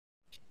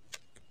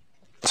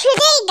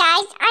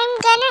guys, I'm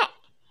gonna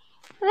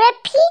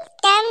repeat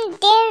them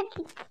their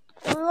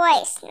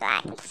voice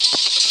lines.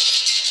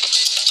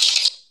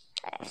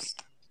 First,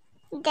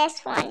 this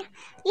one.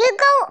 You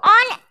go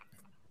on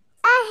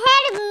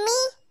ahead of me.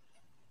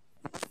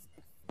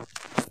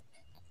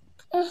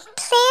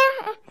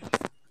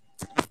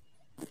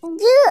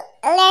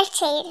 Let's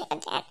say it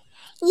again.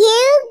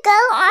 You go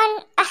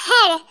on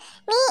ahead.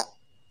 Me,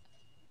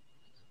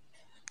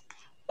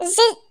 Z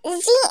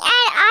and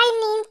I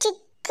need to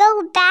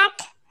go back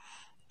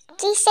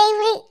to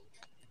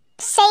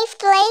safe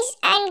place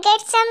and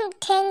get some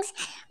things.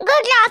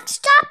 Good luck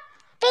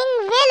stopping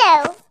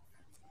Willow.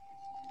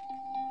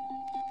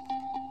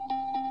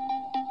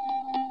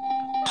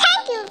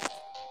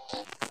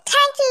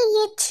 Thank you,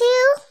 you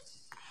two.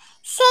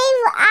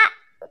 Save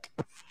out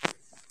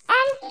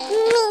and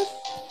me.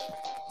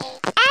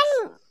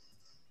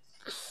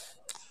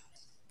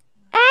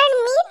 And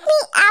meet me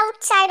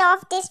outside of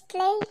this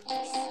place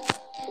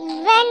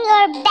when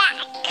you're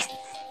back.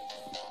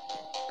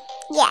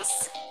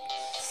 Yes.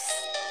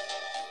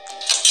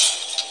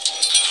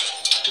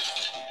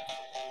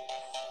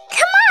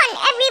 Come on,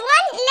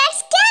 everyone,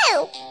 let's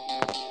go.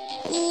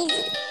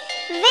 Easy.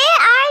 Where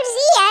are Z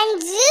and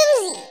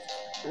Zuzi?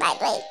 By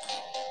the way,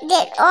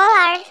 they all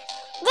are.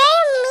 They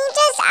meet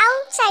us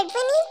outside.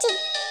 We need to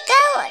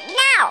go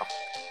now.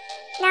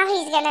 Now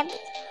he's gonna be.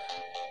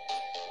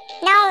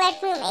 Now let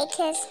me make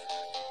his.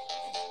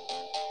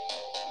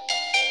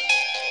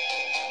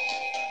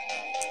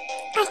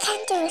 I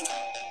can't do it.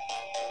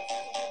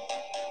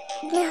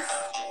 No.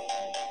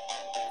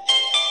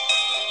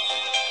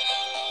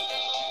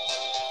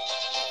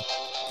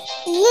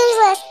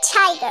 Useless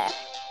tiger.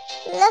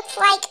 Looks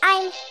like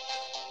I'm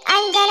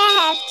gonna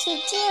have to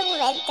deal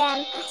with them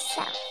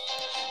myself.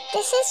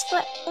 This is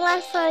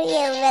one for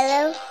you,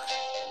 Willow.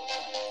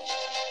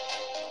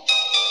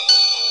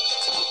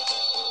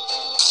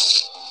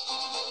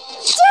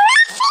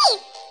 Giraffe!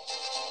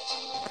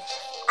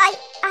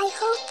 I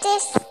hope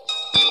this.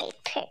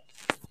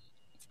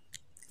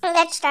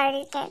 Let's start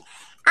again.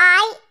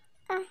 I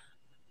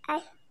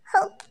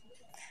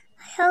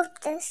hope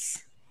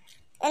this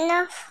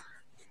enough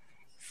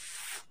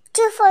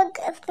to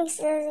forgive me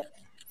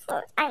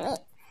for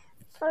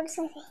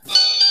something.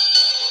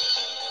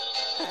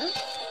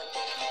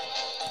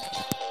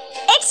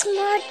 It's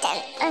more than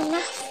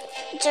enough,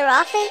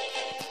 Giraffe.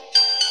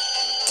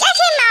 Get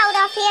him out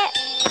of here.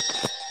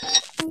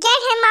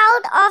 Get him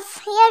out of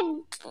here.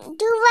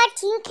 Do what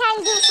you can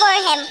do for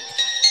him.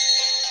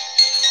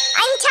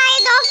 I'm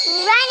tired of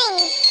running.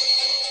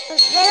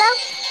 Willow,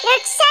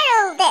 let's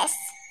settle this.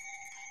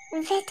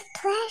 With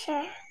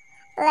pleasure.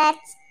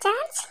 Let's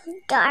dance,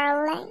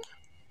 darling.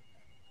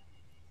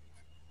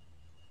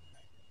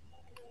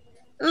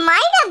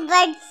 My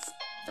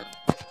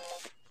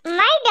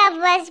dub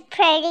was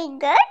pretty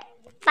good,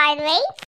 by the way.